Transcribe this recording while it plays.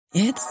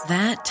It's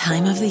that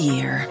time of the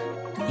year.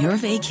 Your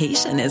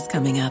vacation is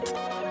coming up.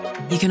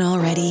 You can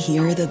already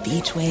hear the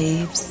beach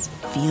waves,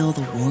 feel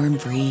the warm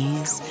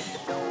breeze,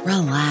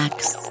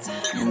 relax,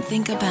 and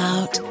think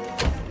about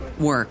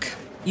work.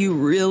 You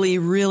really,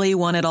 really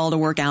want it all to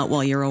work out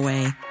while you're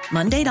away.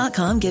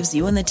 Monday.com gives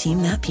you and the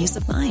team that peace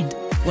of mind.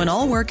 When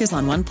all work is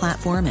on one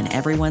platform and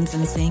everyone's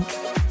in sync,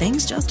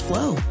 things just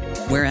flow.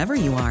 Wherever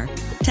you are,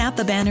 tap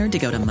the banner to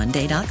go to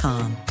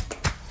Monday.com.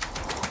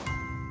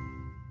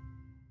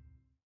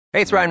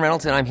 Hey, it's Ryan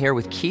Reynolds, and I'm here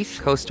with Keith,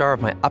 co-star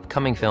of my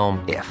upcoming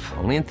film, If,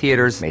 only in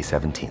theaters May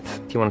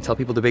 17th. Do you want to tell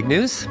people the big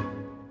news?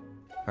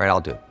 All right,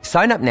 I'll do it.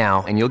 Sign up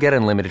now and you'll get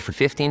unlimited for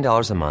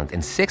 $15 a month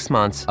and 6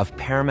 months of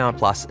Paramount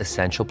Plus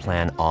Essential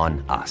Plan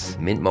on us.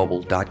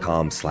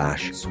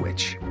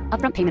 MintMobile.com/switch.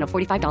 Upfront payment of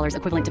 $45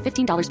 equivalent to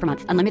 $15 per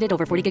month. Unlimited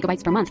over 40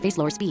 gigabytes per month. Face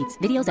lower speeds.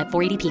 Videos at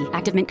 480p.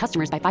 Active Mint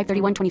customers by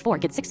 531.24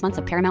 get 6 months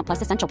of Paramount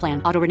Plus Essential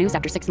Plan. Auto renews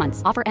after 6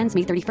 months. Offer ends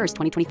May 31st,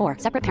 2024.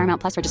 Separate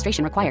Paramount Plus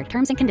registration required.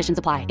 Terms and conditions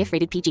apply if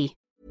rated PG.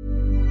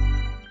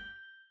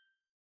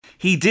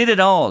 He did it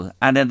all,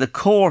 and in the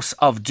course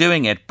of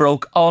doing it,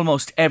 broke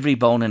almost every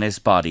bone in his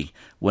body.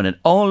 When it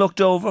all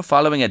looked over,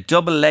 following a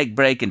double leg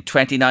break in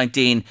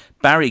 2019,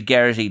 Barry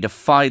Geraghty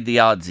defied the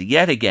odds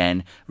yet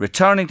again,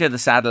 returning to the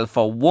saddle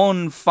for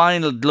one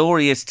final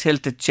glorious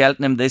tilt at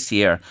Cheltenham this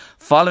year,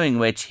 following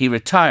which he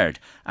retired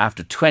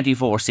after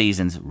 24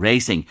 seasons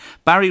racing.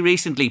 Barry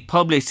recently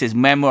published his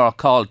memoir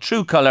called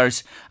True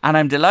Colours, and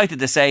I'm delighted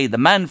to say the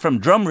man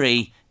from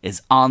Drumree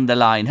is on the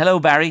line.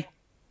 Hello, Barry.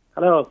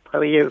 Hello, how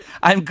are you?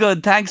 I'm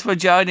good, thanks for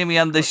joining me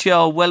on the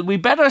show. Well, we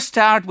better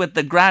start with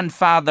the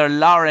grandfather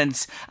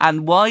Lawrence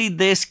and why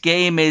this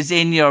game is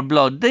in your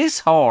blood.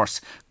 This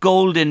horse,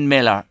 Golden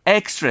Miller,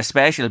 extra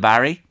special,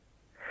 Barry.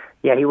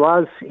 Yeah, he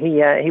was.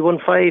 He won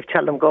 5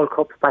 Cheltenham Gold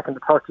Cups back in the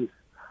 30s,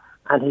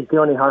 and he's the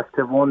only horse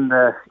to have won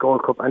the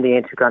Gold Cup and the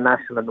Aintree Grand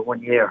National in the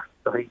 1 year.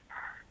 So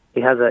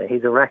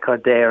he's a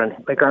record there, and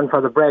my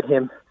grandfather bred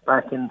him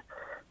back in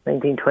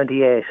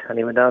 1928, and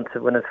he went on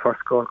to win his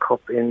first Gold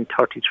Cup in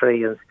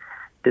 33 and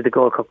did the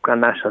Gold Cup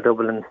Grand National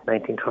double in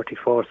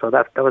 1934. So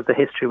that was the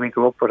history we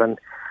grew up with, and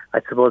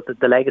I suppose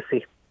the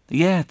legacy.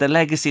 Yeah, the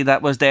legacy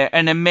that was there,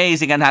 and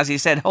amazing, and as he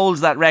said, holds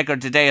that record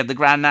today of the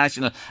Grand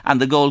National and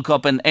the Gold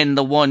Cup in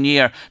the 1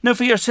 year. Now,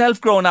 for yourself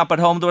growing up at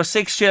home, there were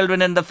 6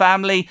 children in the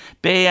family,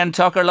 Bay and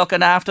Tucker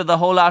looking after the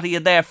whole lot of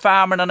you there,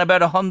 farming on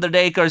about 100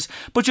 acres.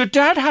 But your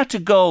dad had to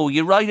go,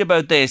 you write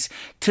about this,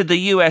 to the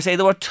USA.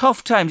 There were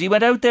tough times. He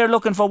went out there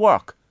looking for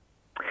work.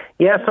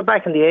 Yeah, so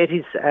back in the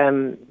 80s,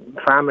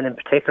 farming in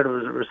particular, there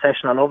was a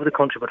recession all over the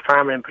country, but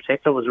farming in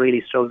particular was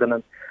really struggling.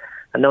 And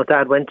I know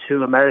Dad went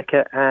to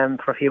America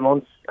for a few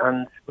months,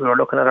 and we were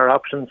looking at our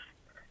options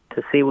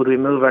to see would we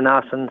move or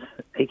not. And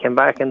he came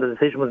back, and the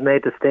decision was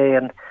made to stay.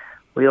 And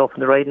we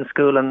opened the riding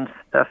school, and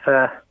that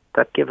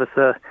gave us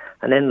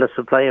an endless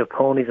supply of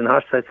ponies and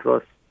horses, I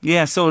suppose.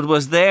 Yeah, so it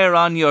was there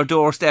on your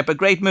doorstep, a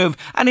great move.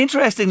 And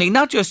interestingly,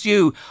 not just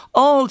you,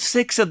 all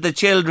 6 of the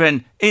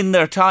children in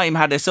their time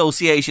had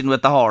association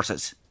with the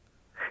horses.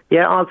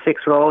 Yeah, all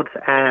 6 rode.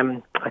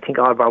 I think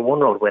all of our 1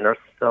 rode winners,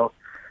 so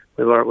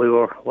we were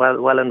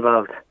well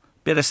involved.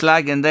 Bit of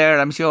slagging there,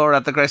 I'm sure,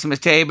 at the Christmas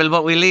table,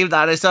 but we leave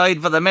that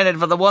aside for the minute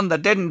for the one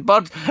that didn't.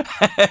 But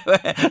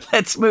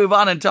let's move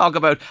on and talk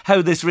about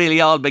how this really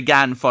all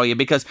began for you,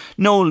 because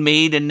Noel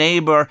Meade, a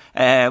neighbour,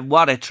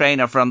 what a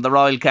trainer from the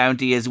Royal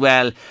County as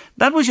well.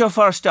 That was your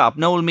first stop,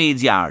 Noel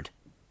Meade's yard.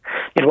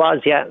 It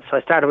was, yeah. So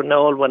I started with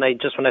Noel when I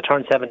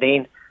turned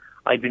 17.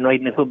 I'd been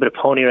riding a good bit of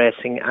pony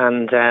racing,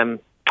 and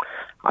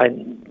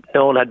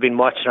Noel had been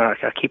watching or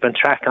keeping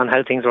track on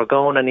how things were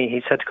going, and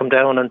he said to come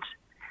down, and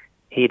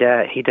he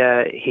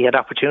had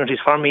opportunities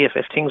for me if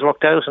things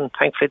worked out, and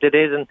thankfully they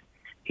did, and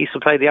he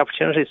supplied the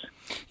opportunities.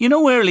 You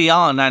know, early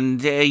on, and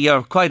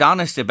you're quite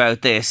honest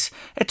about this,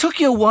 it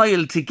took you a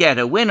while to get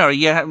a winner.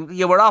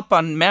 You were up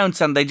on mounts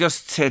and they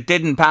just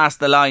didn't pass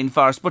the line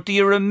first. But do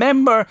you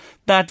remember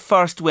that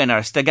first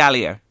winner,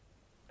 Stegalier?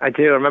 I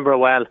do remember it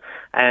well.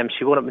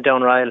 She won at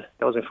Madown Royal.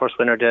 That was my first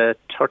winner, the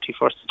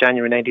 31st of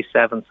January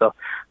 97. So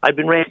I'd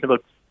been racing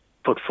about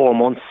 4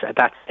 months at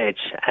that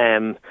stage.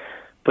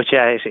 But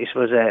yeah, it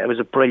was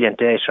a brilliant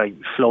day. So I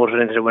floated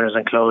into the winners'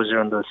 enclosure,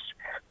 and there's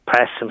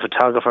press and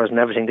photographers and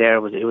everything there.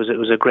 It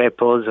was a great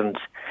buzz, and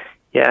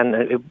yeah,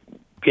 and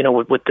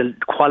with the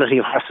quality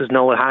of horses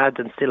Noel had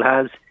and still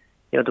has,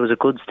 there was a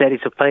good steady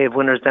supply of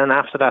winners then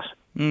after that.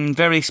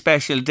 Very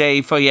special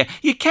day for you.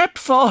 You kept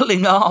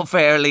falling off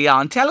early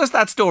on. Tell us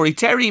that story.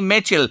 Terry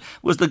Mitchell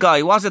was the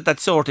guy, was it, that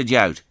sorted you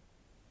out?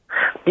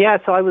 Yeah,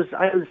 so I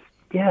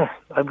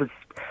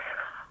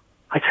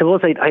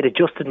suppose I'd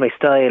adjusted my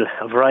style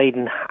of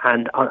riding,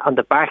 and on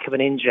the back of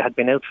an injury, I had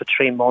been out for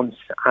 3 months,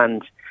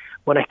 and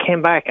when I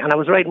came back, and I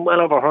was riding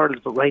well over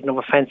hurdles, but riding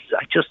over fences,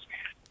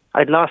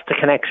 I'd lost the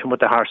connection with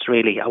the horse,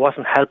 really. I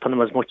wasn't helping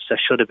him as much as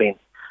I should have been.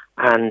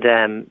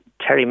 And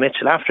Terry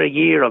Mitchell, after a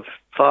year of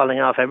falling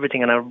off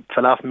everything, and I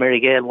fell off Mary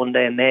Gale one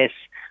day in Naas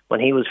when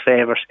he was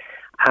favourite,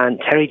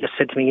 and Terry just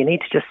said to me, you need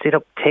to just sit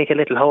up, take a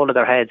little hold of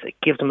their heads,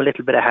 give them a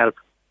little bit of help.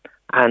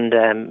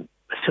 And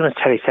as soon as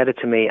Terry said it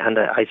to me and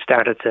I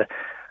started to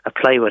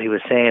apply what he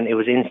was saying, it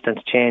was instant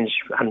change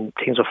and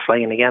things were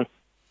flying again.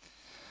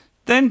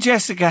 Then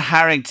Jessica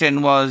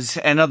Harrington was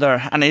another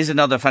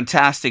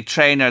fantastic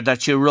trainer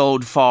that you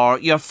rode for.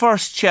 Your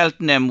first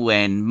Cheltenham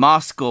win,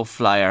 Moscow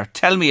Flyer.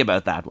 Tell me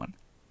about that one.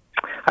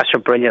 That's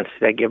brilliant.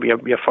 Like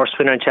your first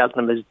winner in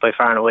Cheltenham is by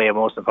far and away a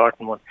most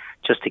important one.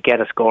 Just to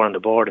get a score on the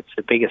board, it's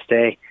the biggest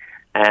day.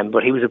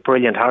 But he was a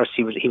brilliant horse.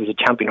 He was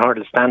a champion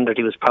hurdle standard.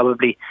 He was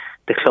probably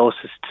the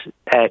closest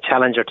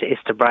challenger to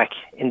Istabrac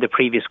in the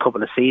previous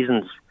couple of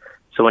seasons.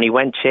 So when he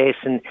went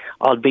chasing,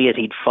 albeit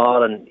he'd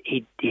fallen,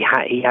 he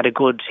had a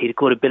good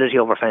ability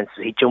over fences.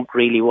 He jumped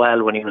really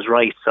well when he was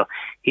right. So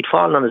he'd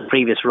fallen on his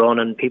previous run,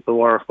 and people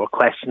were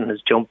questioning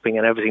his jumping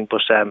and everything.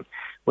 But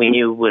we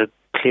knew with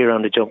clear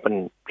on the jump,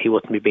 and he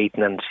wouldn't be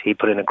beaten. And he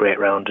put in a great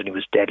round, and he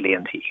was deadly,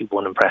 and he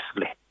won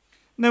impressively.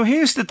 Now,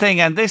 here's the thing,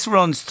 and this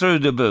runs through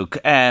the book.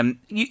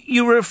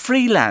 You were a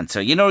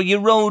freelancer. You know, you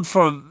rode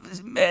for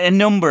a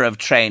number of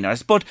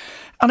trainers, but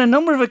on a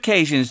number of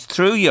occasions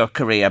through your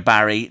career,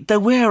 Barry, there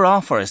were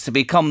offers to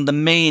become the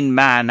main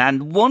man,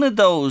 and one of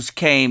those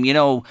came,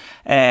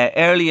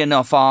 early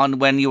enough on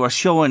when you were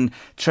showing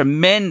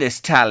tremendous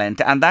talent,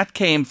 and that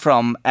came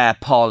from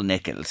Paul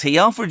Nicholls. He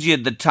offered you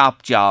the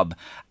top job,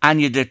 and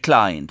you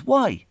declined.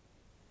 Why?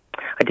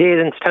 I did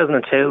in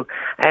 2002.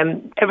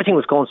 Everything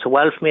was going so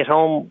well for me at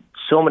home.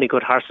 So many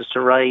good horses to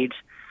ride,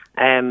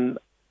 and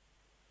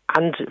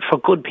for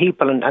good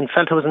people, and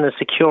felt I was in a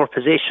secure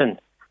position.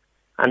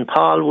 And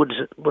Paul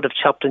would have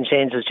chopped and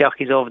changed his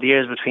jockeys over the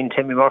years between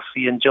Timmy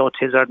Murphy and Joe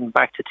Tizard and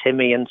back to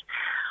Timmy, and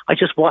I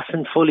just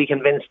wasn't fully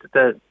convinced that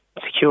the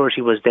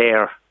security was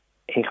there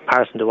in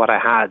comparison to what I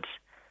had.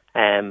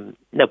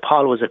 Now,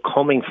 Paul was a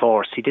coming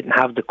force. He didn't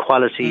have the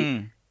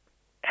quality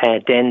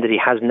then that he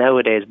has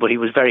nowadays, but he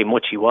was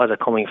a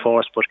coming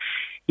force. But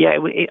yeah,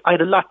 I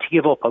had a lot to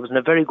give up. I was in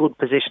a very good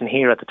position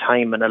here at the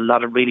time and a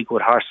lot of really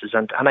good horses,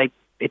 and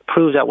it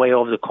proved that way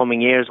over the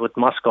coming years with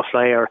Moscow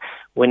Flyer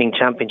winning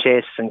champion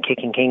chases and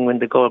Kicking King win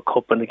the Gold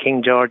Cup and the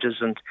King Georges.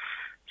 And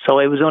so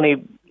it was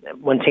only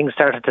when things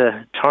started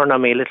to turn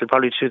on me a little,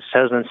 probably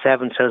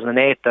 2007,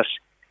 2008, that,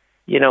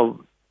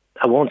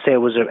 I won't say it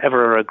was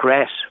ever a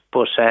regret,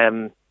 but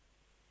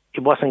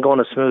it wasn't going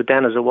as smooth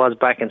then as it was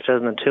back in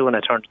 2002 when I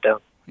turned it down.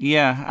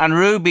 Yeah, and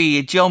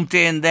Ruby jumped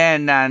in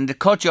then and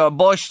cut your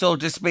bush, so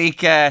to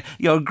speak,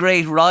 your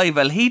great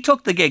rival. He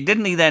took the gig,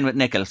 didn't he, then, with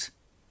Nicholls?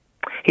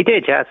 He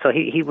did, yeah. So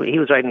he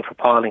was riding for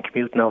Paul and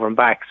commuting over and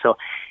back. So,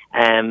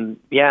 but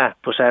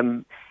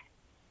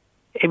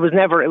it was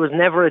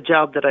never a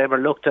job that I ever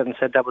looked at and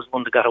said that was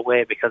one that got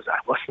away, because I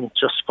wasn't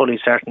just fully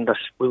certain that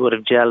we would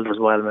have gelled as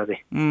well,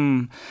 maybe.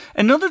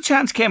 Another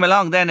chance came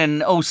along then in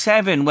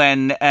 2007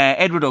 when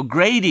Edward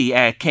O'Grady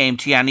came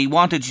to you, and he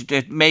wanted you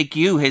to make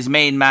you his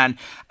main man,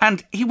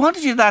 and he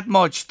wanted you that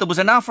much. There was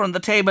an offer on the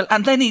table,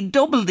 and then he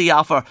doubled the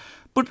offer.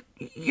 But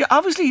you're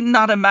obviously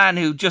not a man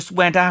who just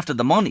went after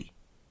the money.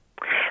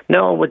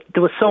 No,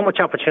 there was so much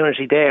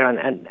opportunity there,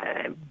 and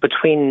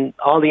between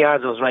all the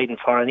yards I was riding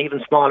for, and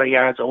even smaller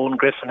yards, Owen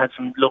Griffin had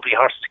some lovely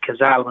horses.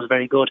 Cazal was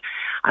very good,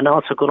 and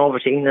also going over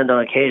to England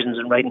on occasions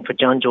and riding for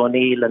John Joe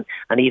O'Neill and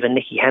even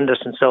Nicky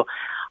Henderson. So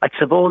I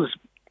suppose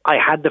I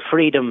had the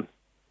freedom,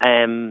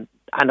 and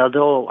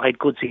although I had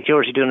good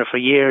security doing it for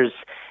years,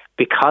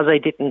 because I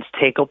didn't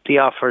take up the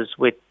offers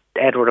with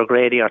Edward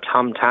O'Grady or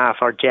Tom Taff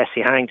or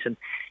Jesse Harrington,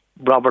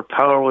 Robert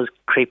Power was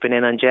creeping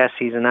in on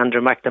Jesse's, and Andrew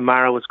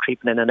McNamara was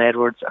creeping in on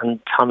Edwards, and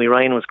Tommy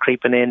Ryan was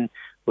creeping in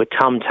with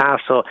Tom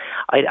Taff. So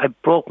I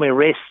broke my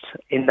wrist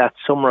in that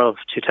summer of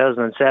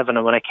 2007,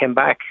 and when I came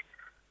back,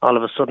 all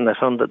of a sudden I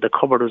found that the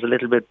cupboard was a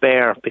little bit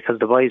bare, because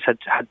the boys had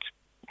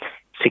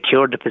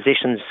secured the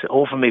positions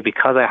over me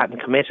because I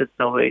hadn't committed.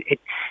 So it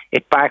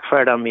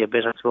backfired on me a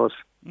bit, I suppose.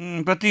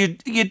 But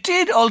you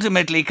did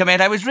ultimately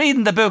commit. I was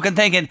reading the book and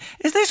thinking,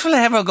 is this fella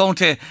ever going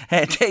to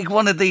take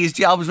one of these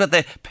jobs with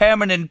the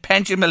permanent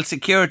pensionable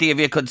security, if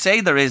you could say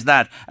there is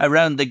that,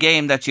 around the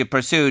game that you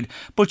pursued?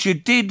 But you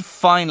did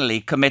finally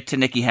commit to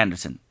Nicky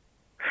Henderson.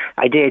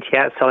 I did,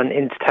 yeah. So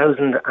in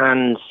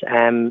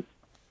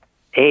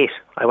 2008,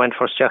 I went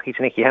first jockey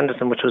to Nicky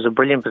Henderson, which was a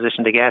brilliant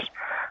position to get.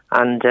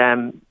 And,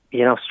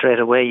 straight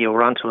away you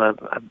were onto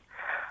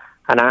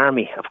an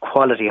army of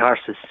quality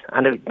horses,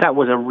 and that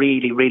was a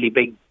really, really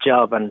big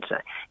job. And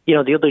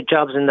the other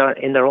jobs in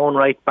their own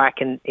right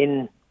back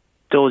in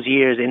those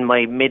years, in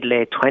my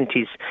mid-late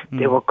 20s,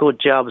 they were good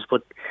jobs,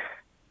 but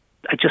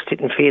I just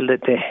didn't feel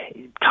that the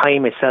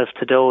time itself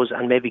to those,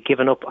 and maybe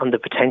giving up on the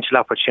potential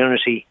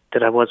opportunity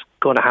that I was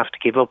going to have to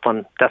give up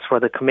on. That's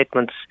where the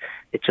commitments,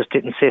 it just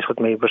didn't sit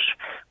with me. But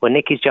when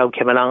Nicky's job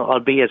came along,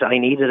 albeit I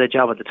needed a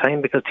job at the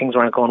time because things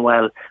weren't going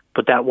well,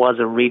 but that was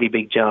a really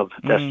big job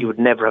that you would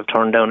never have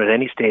turned down at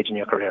any stage in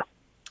your career.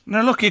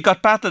 Now look, you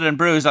got battered and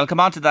bruised. I'll come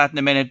on to that in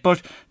a minute,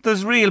 but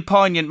there's real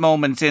poignant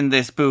moments in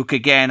this book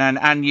again,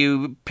 and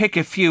you pick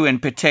a few in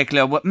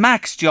particular.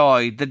 Max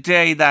Joy, the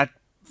day that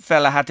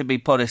fella had to be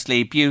put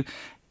asleep, you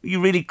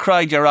really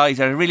cried your eyes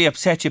out. It really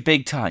upset you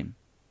big time.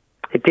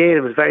 It did.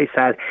 It was very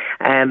sad.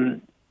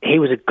 he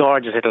was a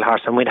gorgeous little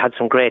horse, and we'd had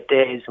some great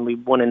days, and we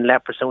won in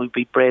Leopards, and we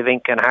beat Brave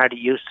Inc. and Hardy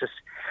Eustace,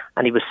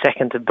 and he was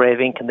second to Brave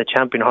Inc. in the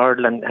champion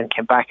hurdle, and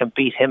came back and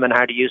beat him and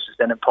Hardy Eustace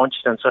then in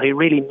Punchestown. So he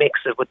really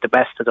mixed it with the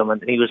best of them,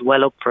 and he was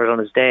well up for it on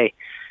his day.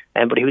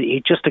 But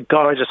he just a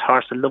gorgeous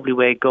horse, a lovely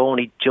way of going.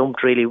 He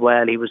jumped really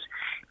well. He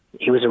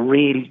was a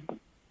real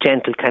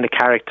gentle kind of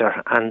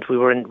character, and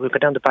we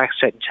got down the back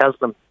straight in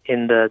Cheltenham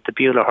in the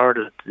Beulah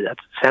hurdle at the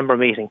December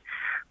meeting,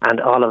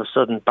 and all of a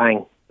sudden,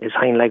 bang, his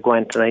hind leg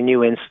went, and I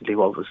knew instantly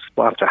what was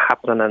after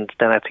happening, and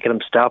then I had to get him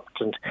stopped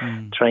and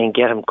try and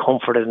get him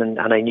comforted, and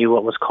I knew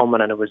what was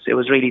coming, and it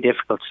was really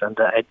difficult. And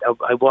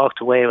I walked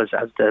away as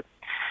the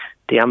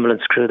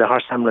ambulance crew, the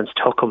horse ambulance,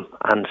 took him,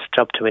 and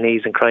dropped to my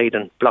knees and cried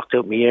and blocked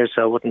out my ears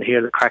so I wouldn't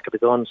hear the crack of the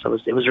gun. So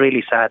it was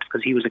really sad,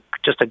 because he was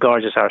just a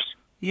gorgeous horse.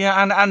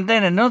 Yeah, and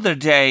then another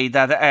day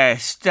that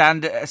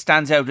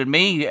stands out in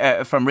me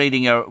from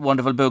reading your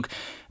wonderful book,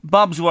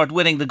 Bobsworth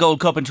winning the Gold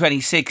Cup in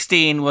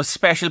 2016 was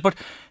special, but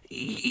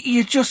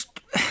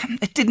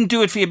it didn't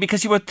do it for you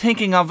because you were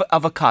thinking of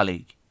a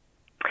colleague.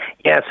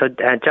 Yeah, so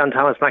John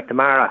Thomas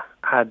McNamara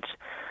had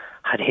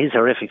his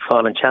horrific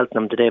fall in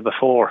Cheltenham the day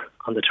before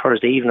on the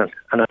Thursday evening,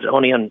 and it was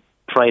only on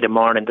Friday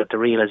morning that the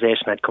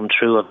realisation had come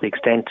true of the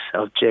extent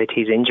of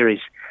JT's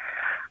injuries.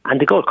 And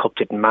the Gold Cup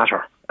didn't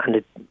matter,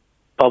 and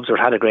Bobsworth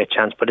had a great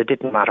chance, but it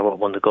didn't matter what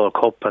won the Gold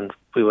Cup, and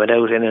we went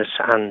out in it,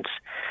 and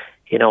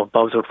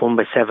Bobsworth won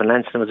by 7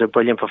 lengths, and it was a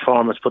brilliant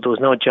performance, but there was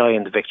no joy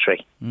in the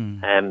victory.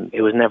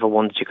 It was never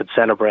one that you could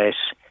celebrate,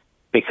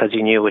 because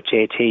you knew what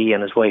JT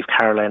and his wife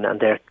Caroline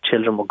and their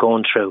children were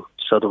going through,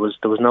 so there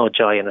was no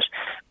joy in it.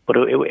 But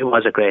it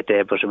was a great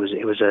day, but it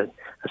was a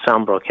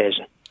sombre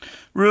occasion.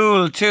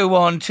 Rule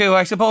 212,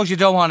 I suppose you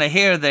don't want to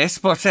hear this,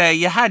 but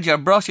you had your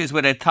brushes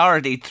with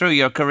authority through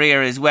your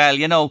career as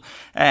well.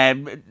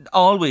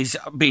 Always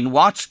been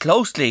watched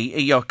closely,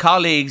 your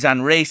colleagues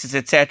and races,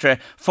 etc.,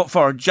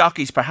 for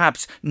jockeys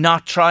perhaps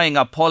not trying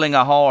or pulling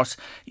a horse.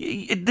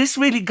 This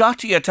really got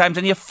to you at times,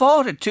 and you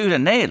fought it tooth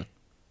and nail.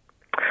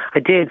 I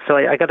did. So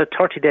I got a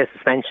 30-day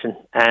suspension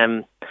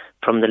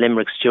from the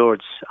Limerick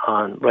stewards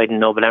on riding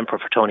Noble Emperor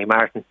for Tony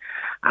Martin,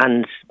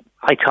 and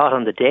I thought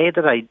on the day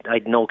that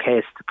I'd no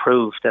case to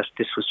prove that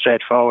this was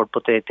straightforward,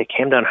 but they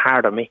came down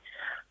hard on me,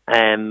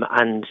 and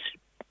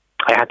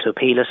I had to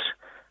appeal it.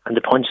 And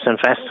the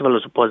Punchestown Festival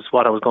was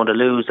what I was going to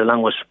lose,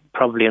 along with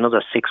probably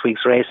another 6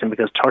 weeks racing,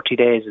 because 30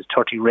 days is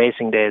 30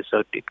 racing days,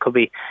 so it could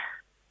be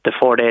the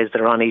 4 days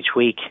that are on each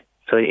week.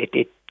 So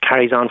it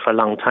carries on for a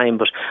long time.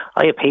 But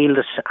I appealed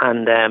it,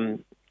 and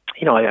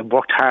I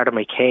worked hard on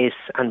my case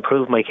and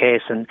proved my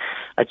case. And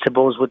I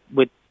suppose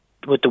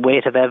with the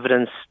weight of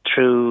evidence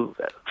through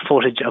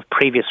footage of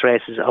previous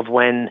races of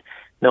when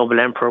Noble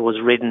Emperor was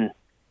ridden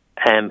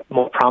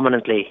more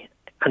prominently,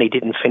 and he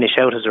didn't finish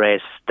out his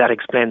race, that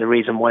explained the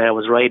reason why I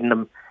was riding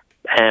him.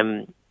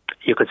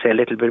 You could say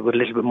with a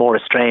little bit more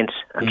restraint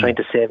and trying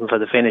to save him for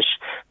the finish.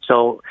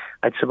 So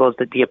I suppose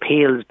that the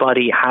appeals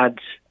body had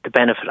the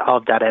benefit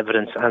of that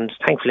evidence, and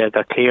thankfully I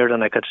got cleared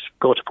and I could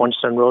go to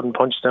Punchestown Road in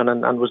Punchestown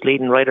and was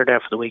leading rider there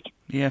for the week.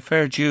 Yeah,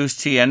 fair dues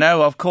to you.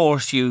 Now, of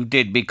course, you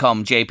did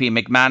become JP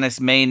McManus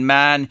main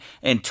man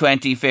in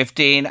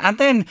 2015, and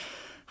then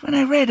when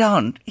I read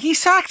on, he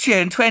sacked you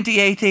in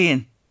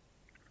 2018.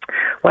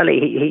 Well,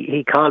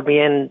 he called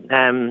me in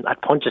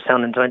at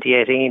Punchestown in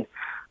 2018,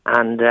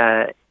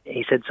 and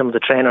he said some of the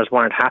trainers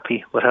weren't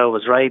happy with how I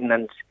was riding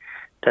and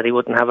that he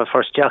wouldn't have a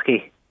first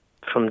jockey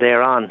from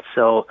there on.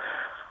 So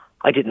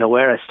I didn't know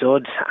where I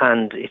stood,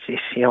 and it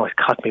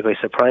caught me by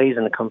surprise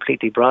and it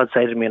completely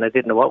broadsided me, and I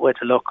didn't know what way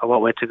to look or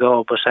what way to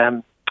go. But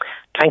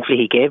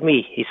thankfully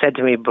he said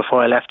to me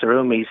before I left the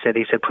room, he said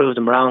prove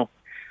them wrong.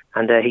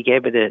 And he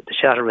gave me the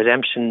shot of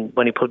redemption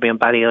when he put me on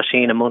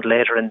Ballyosheen a month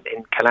later in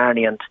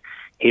Killarney, and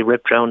he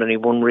ripped round and he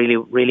won really,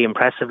 really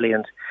impressively.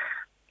 And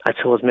I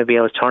suppose maybe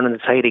I was turning the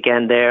tide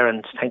again there,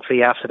 and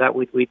thankfully after that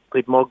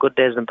we'd more good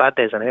days than bad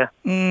days on here.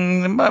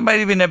 It might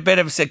have been a bit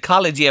of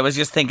psychology. I was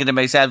just thinking to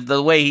myself,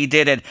 the way he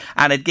did it,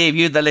 and it gave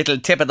you the little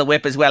tip of the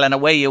whip as well, and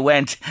away you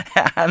went.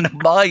 And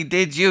boy,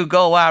 did you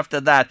go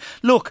after that.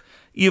 Look,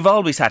 you've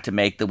always had to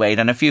make the weight,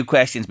 and a few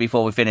questions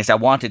before we finish I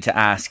wanted to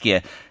ask you.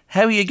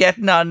 How are you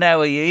getting on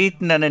now? Are you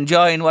eating and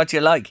enjoying what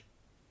you like?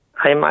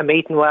 I'm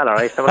eating well, all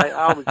right. So I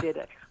always did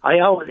it. I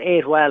always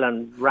ate well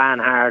and ran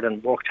hard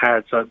and worked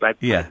hard, so I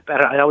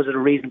always had a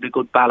reasonably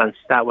good balance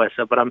that way.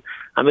 So, but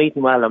I'm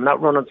eating well. I'm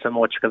not running so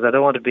much because I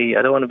don't want to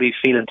be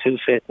feeling too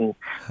fit and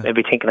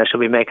maybe thinking I should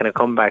be making a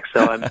comeback.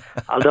 So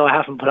although I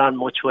haven't put on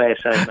much weight,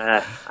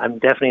 I'm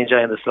definitely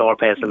enjoying the slower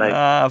pace of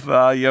life.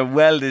 Well, you're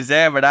well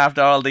deserved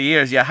after all the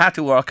years. You had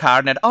to work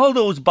hard, and all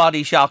those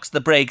body shocks, the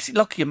breaks.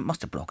 Look, you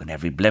must have broken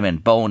every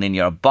blimmin' bone in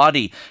your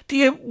body. Do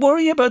you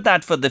worry about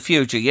that for the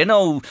future? You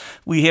know,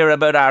 we hear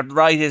about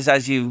arthritis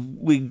as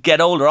we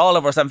get older, all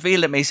of us. I'm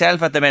feeling it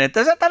myself at the minute.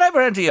 Does that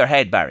ever enter your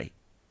head, Barry?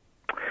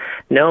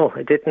 No,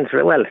 it didn't.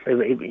 Well,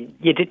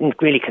 you didn't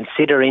really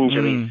consider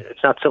injuries.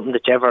 It's not something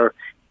that you ever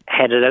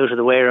headed out of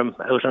the Wareham,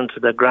 out onto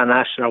the Grand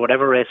National or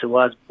whatever race it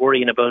was,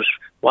 worrying about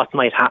what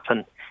might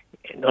happen.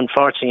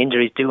 Unfortunately,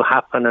 injuries do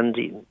happen, and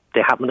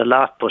they happen a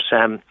lot. But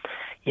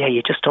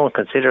you just don't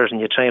consider it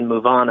and you try and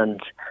move on,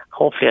 and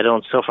hopefully I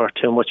don't suffer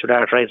too much with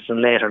arthritis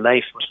in later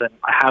life. But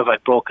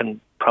I've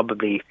broken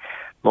probably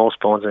most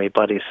bones in my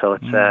body, so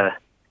it's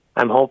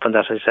I'm hoping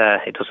that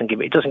it doesn't give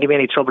me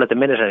any trouble at the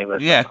minute anyway.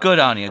 Yeah, good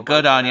on you,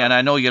 and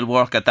I know you'll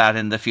work at that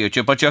in the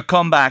future. But your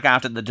comeback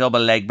after the double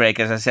leg break,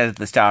 as I said at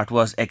the start,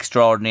 was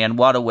extraordinary, and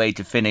what a way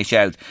to finish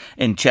out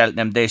in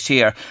Cheltenham this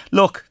year.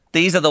 Look,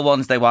 these are the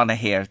ones they want to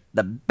hear.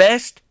 The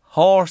best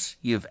horse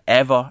you've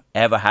ever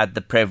had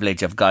the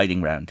privilege of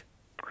guiding round.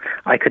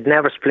 I could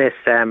never split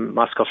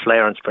Moscow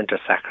Flyer and Sprinter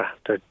Sacre.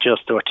 They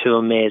were two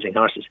amazing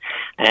horses.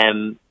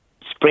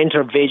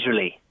 Sprinter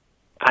visually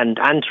and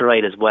to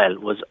ride as well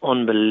was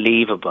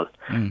unbelievable.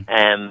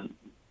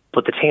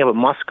 But the thing about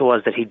Moscow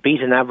was that he'd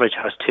beat an average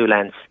horse 2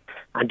 lengths,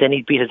 and then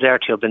he'd beat his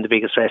Ertiub in the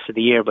biggest race of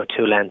the year by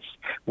 2 lengths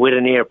with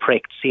an ear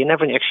pricked. So you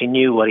never actually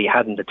knew what he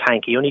had in the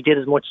tank. He only did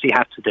as much as he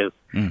had to do.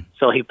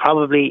 So he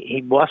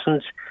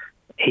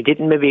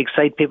didn't maybe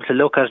excite people to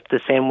look at it the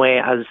same way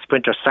as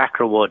Sprinter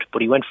Sacre would,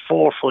 but he went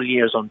 4 full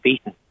years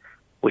unbeaten,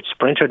 which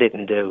Sprinter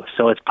didn't do.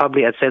 So it's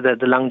probably, I'd say that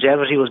the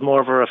longevity was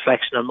more of a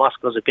reflection on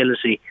Moscow's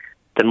ability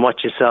than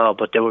what you saw,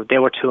 but they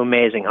were two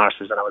amazing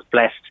horses, and I was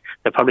blessed.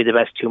 They're probably the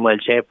best 2-mile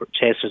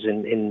chasers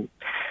in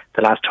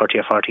the last 30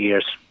 or 40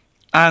 years.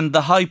 And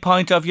the high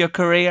point of your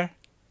career?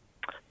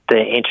 The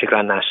Aintree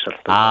Grand National.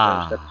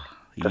 That's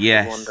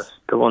yes.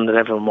 The one that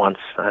everyone wants,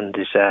 and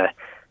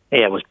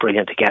it was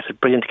brilliant to get it.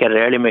 Brilliant to get it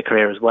early in my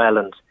career as well.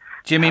 And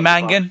Jimmy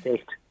Mangan?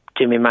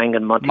 Jimmy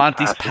Mangan,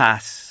 Monty's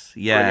Pass.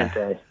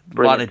 Yeah.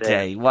 Brilliant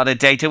day. What a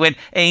day to win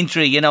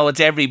Aintree. You know, it's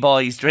every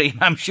boy's dream,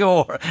 I'm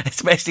sure,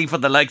 especially for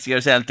the likes of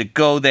yourself, to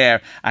go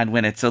there and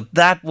win it. So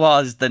that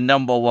was the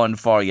number one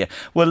for you.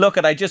 Well, look,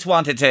 I just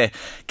wanted to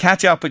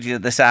catch up with you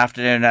this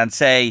afternoon and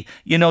say,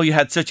 you know, you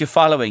had such a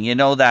following, you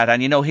know that,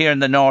 and you know, here in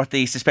the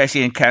Northeast,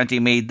 especially in County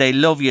Meath, they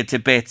love you to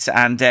bits,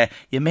 and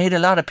you made a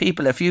lot of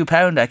people a few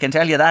pound, I can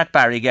tell you that,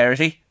 Barry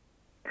Geraghty.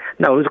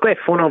 No, it was great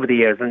fun over the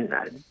years, and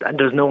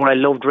there's nowhere I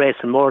loved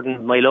racing more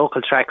than my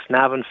local tracks,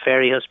 Navan,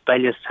 Ferryhouse,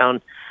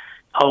 Bellewstown.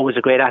 Always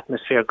a great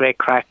atmosphere, great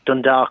crack.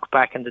 Dundalk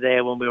back in the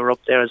day when we were up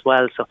there as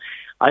well. So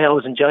I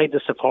always enjoyed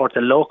the support,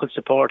 the local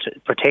support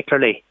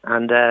particularly,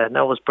 and it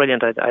was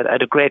brilliant. I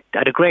had a great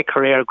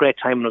career, a great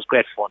time, and it was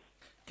great fun.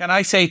 Can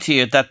I say to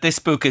you that this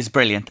book is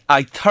brilliant?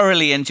 I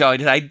thoroughly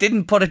enjoyed it. I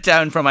didn't put it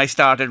down from I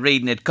started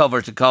reading it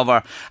cover to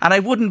cover, and I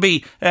wouldn't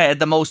be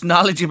the most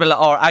knowledgeable,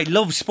 or I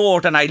love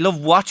sport and I love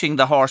watching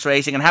the horse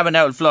racing and have an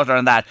old flutter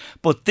on that,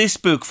 but this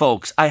book,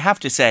 folks, I have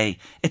to say,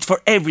 it's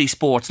for every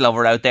sports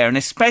lover out there, and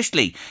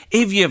especially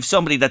if you have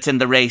somebody that's in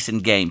the racing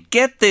game.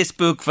 Get this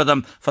book for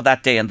them for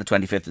that day on the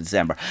 25th of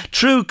December.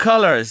 True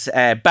Colours,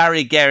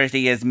 Barry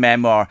Geraghty's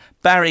memoir.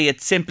 Barry,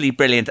 it's simply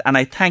brilliant, and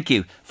I thank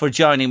you for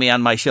joining me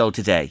on my show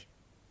today.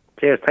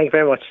 Cheers, thank you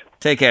very much.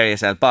 Take care of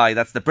yourself. Bye.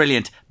 That's the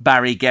brilliant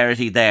Barry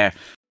Geraghty there.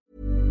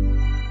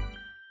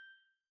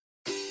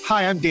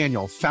 Hi, I'm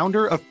Daniel,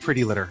 founder of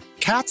Pretty Litter.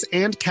 Cats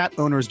and cat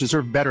owners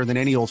deserve better than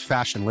any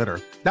old-fashioned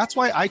litter. That's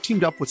why I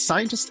teamed up with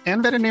scientists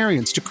and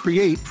veterinarians to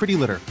create Pretty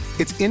Litter.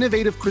 Its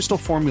innovative crystal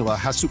formula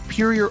has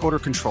superior odor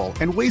control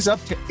and weighs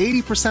up to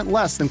 80%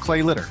 less than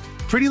clay litter.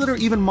 Pretty Litter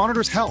even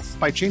monitors health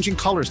by changing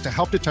colors to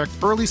help detect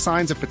early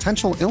signs of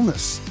potential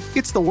illness.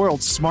 It's the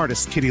world's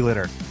smartest kitty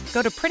litter.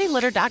 Go to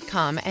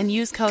prettylitter.com and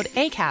use code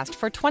ACAST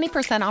for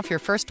 20% off your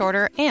first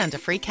order and a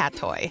free cat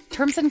toy.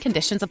 Terms and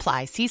conditions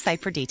apply. See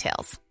site for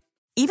details.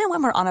 Even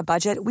when we're on a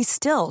budget, we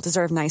still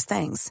deserve nice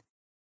things.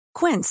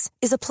 Quince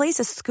is a place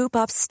to scoop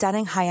up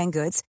stunning high-end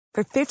goods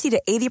for 50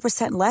 to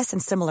 80% less than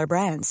similar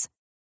brands.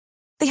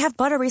 They have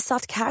buttery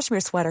soft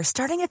cashmere sweaters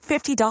starting at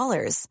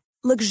 $50,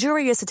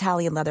 luxurious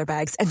Italian leather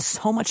bags, and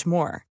so much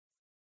more.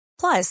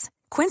 Plus,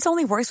 Quince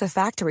only works with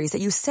factories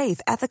that use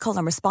safe, ethical,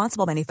 and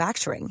responsible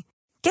manufacturing.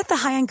 Get the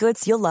high-end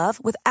goods you'll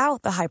love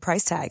without the high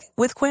price tag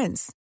with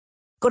Quince.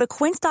 Go to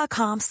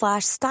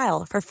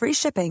quince.com/style for free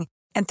shipping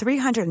and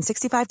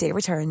 365-day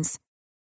returns.